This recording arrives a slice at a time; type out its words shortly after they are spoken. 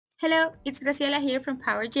Hello, it's Graciela here from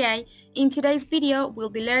Power GI. In today's video,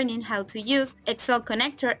 we'll be learning how to use Excel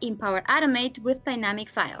connector in Power Automate with dynamic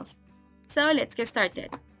files. So let's get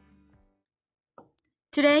started.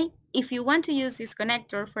 Today, if you want to use this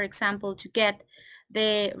connector, for example, to get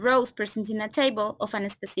the rows present in a table of a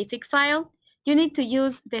specific file, you need to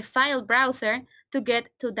use the file browser to get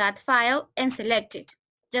to that file and select it,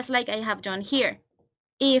 just like I have done here.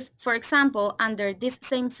 If, for example, under this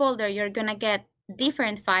same folder, you're gonna get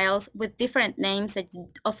different files with different names that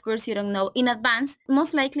of course you don't know in advance,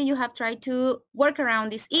 most likely you have tried to work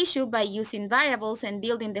around this issue by using variables and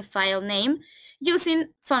building the file name using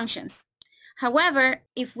functions. However,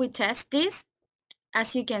 if we test this,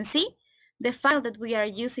 as you can see, the file that we are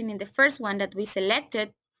using in the first one that we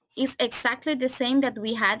selected is exactly the same that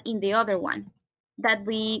we had in the other one that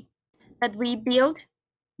we built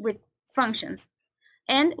with functions,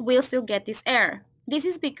 and we'll still get this error. This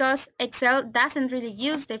is because Excel doesn't really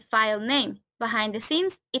use the file name. Behind the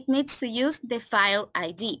scenes, it needs to use the file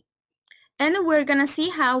ID. And we're gonna see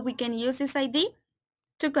how we can use this ID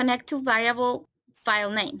to connect to variable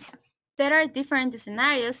file names. There are different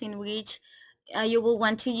scenarios in which you will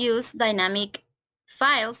want to use dynamic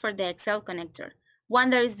files for the Excel connector.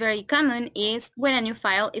 One that is very common is when a new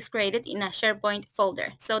file is created in a SharePoint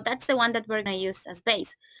folder. So that's the one that we're going to use as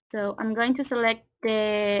base. So I'm going to select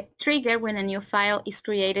the trigger when a new file is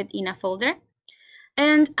created in a folder.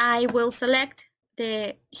 And I will select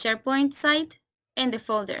the SharePoint site and the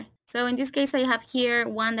folder. So in this case, I have here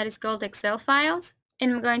one that is called Excel files,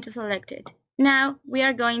 and I'm going to select it. Now we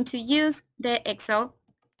are going to use the Excel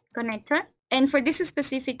connector. And for this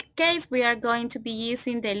specific case, we are going to be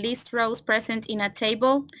using the list rows present in a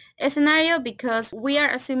table scenario because we are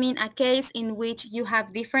assuming a case in which you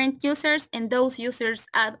have different users and those users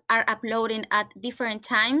are uploading at different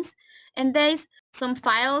times and days some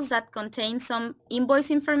files that contain some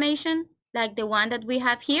invoice information like the one that we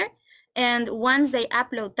have here. And once they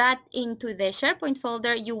upload that into the SharePoint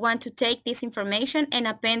folder, you want to take this information and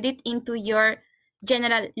append it into your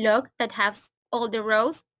general log that has all the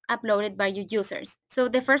rows uploaded by your users. So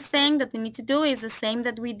the first thing that we need to do is the same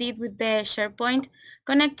that we did with the SharePoint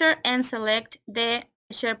connector and select the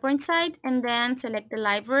SharePoint site and then select the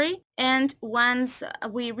library. And once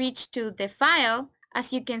we reach to the file,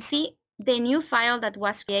 as you can see, the new file that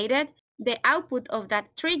was created, the output of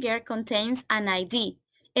that trigger contains an ID.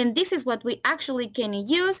 And this is what we actually can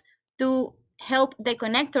use to help the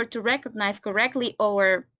connector to recognize correctly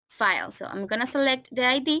our file. So I'm going to select the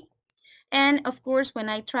ID. And of course, when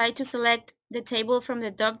I try to select the table from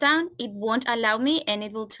the drop-down, it won't allow me and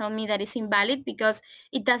it will tell me that it's invalid because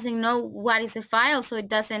it doesn't know what is the file, so it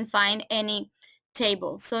doesn't find any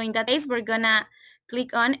table. So in that case, we're gonna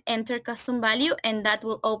click on Enter Custom Value and that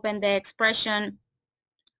will open the expression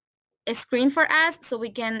screen for us so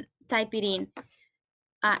we can type it in.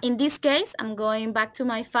 In this case, I'm going back to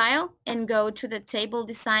my file and go to the Table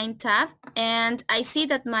Design tab, and I see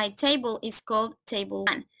that my table is called Table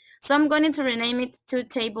 1. So I'm going to rename it to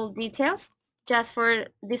Table Details, just for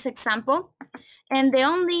this example. And the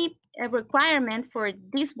only requirement for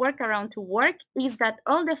this workaround to work is that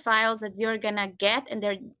all the files that you're going to get and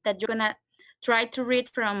that you're going to try to read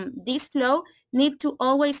from this flow need to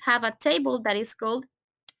always have a table that is called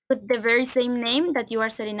with the very same name that you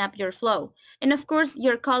are setting up your flow. And of course,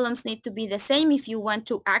 your columns need to be the same if you want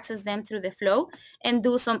to access them through the flow and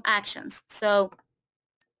do some actions. So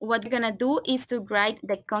what we're gonna do is to write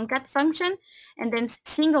the concat function and then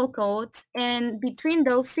single quotes, and between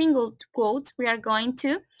those single quotes we are going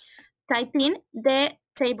to type in the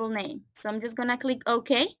table name. So I'm just gonna click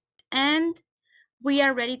OK and we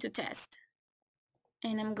are ready to test.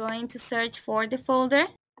 And I'm going to search for the folder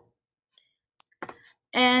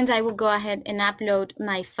and I will go ahead and upload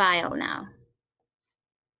my file now,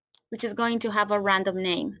 which is going to have a random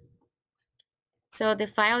name. So the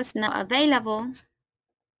file is now available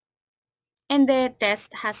and the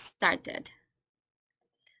test has started.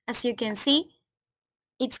 As you can see,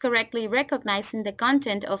 it's correctly recognizing the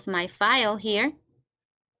content of my file here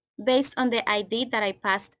based on the ID that I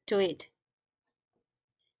passed to it.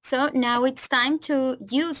 So now it's time to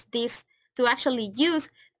use this, to actually use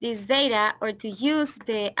this data or to use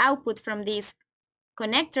the output from this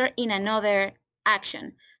connector in another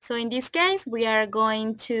action. So in this case, we are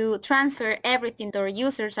going to transfer everything that our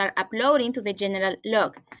users are uploading to the general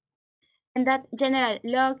log. And that general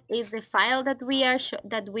log is the file that we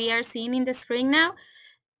are seeing in the screen now,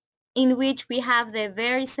 in which we have the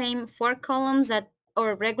very same 4 columns that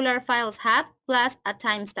our regular files have, plus a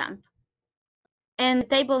timestamp. And the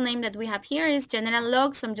table name that we have here is General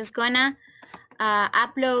Log, so I'm just gonna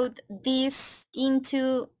upload this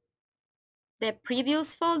into the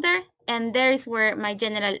previous folder, and there is where my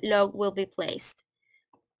general log will be placed.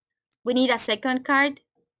 We need a second card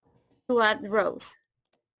to add rows.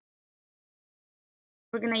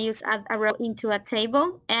 We're going to use add a row into a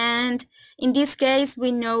table, and in this case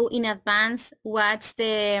we know in advance what's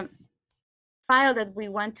the file that we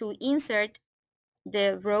want to insert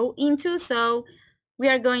the row into, so we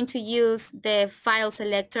are going to use the file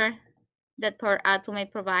selector that Power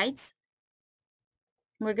Automate provides.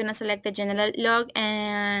 We're going to select the general log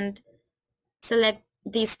and select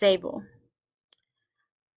this table.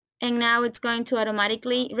 And now it's going to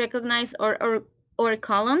automatically recognize our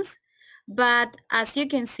columns. But as you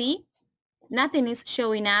can see, nothing is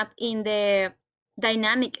showing up in the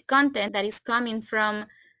dynamic content that is coming from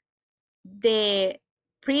the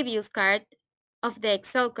previous card of the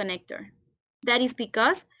Excel connector. That is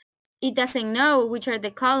because it doesn't know which are the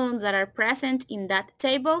columns that are present in that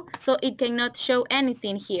table, so it cannot show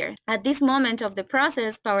anything here. At this moment of the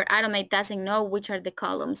process, Power Automate doesn't know which are the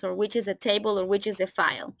columns or which is the table or which is the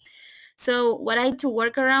file. So what I do to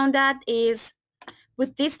work around that is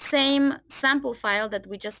with this same sample file that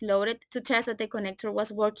we just loaded to test that the connector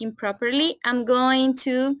was working properly, I'm going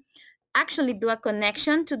to actually do a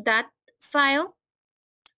connection to that file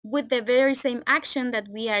with the very same action that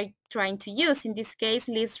we are trying to use, in this case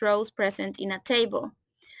list rows present in a table.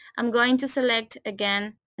 I'm going to select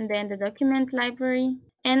again and then the document library,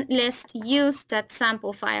 and let's use that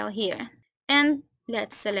sample file here, and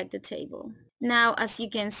let's select the table. Now as you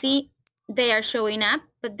can see, they are showing up,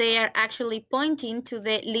 but they are actually pointing to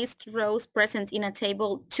the list rows present in a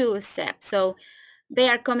table 2 step. So they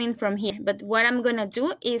are coming from here. But what I'm going to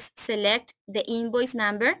do is select the invoice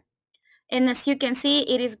number. And as you can see,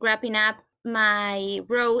 it is grabbing up my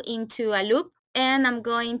row into a loop. And I'm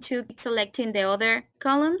going to keep selecting the other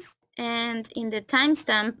columns. And in the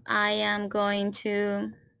timestamp, I am going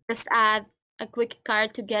to just add a quick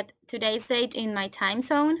card to get today's date in my time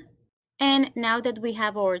zone. And now that we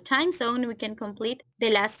have our time zone, we can complete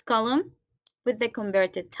the last column with the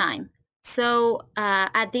converted time. So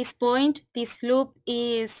at this point, this loop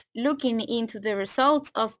is looking into the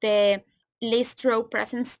results of the list row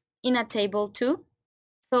present in a table 2.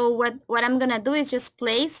 So what I'm going to do is just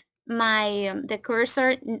place my the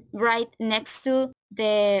cursor right next to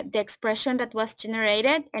the expression that was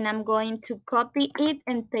generated, and I'm going to copy it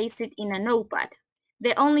and paste it in a notepad.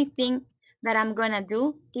 The only thing that I'm going to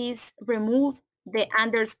do is remove the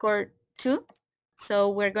underscore 2. So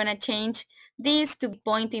we're going to change this to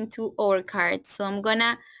pointing to our card. So I'm going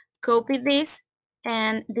to copy this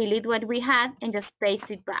and delete what we had and just paste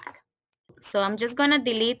it back. So I'm just going to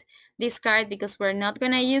delete this card because we're not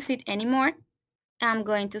going to use it anymore. I'm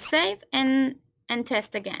going to save and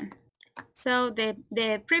test again. So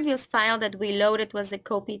the previous file that we loaded was the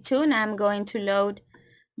copy 2. Now I'm going to load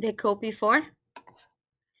the copy 4.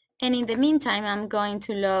 And in the meantime, I'm going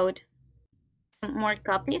to load some more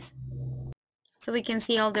copies so we can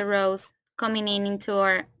see all the rows coming in into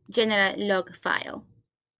our general log file.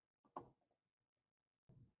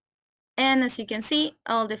 And as you can see,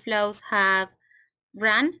 all the flows have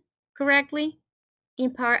run correctly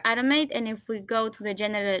in Power Automate, and if we go to the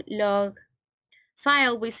general log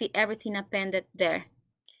file, we see everything appended there.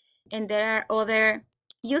 And there are other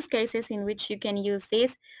use cases in which you can use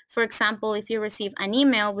this. For example, if you receive an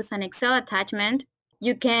email with an Excel attachment,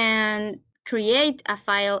 you can create a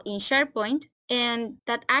file in SharePoint, and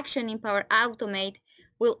that action in Power Automate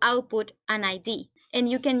will output an ID. And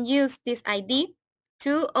you can use this ID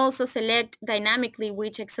to also select dynamically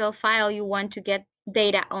which Excel file you want to get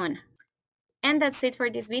data on. And that's it for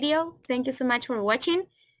this video. Thank you so much for watching.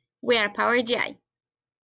 We are Power GI.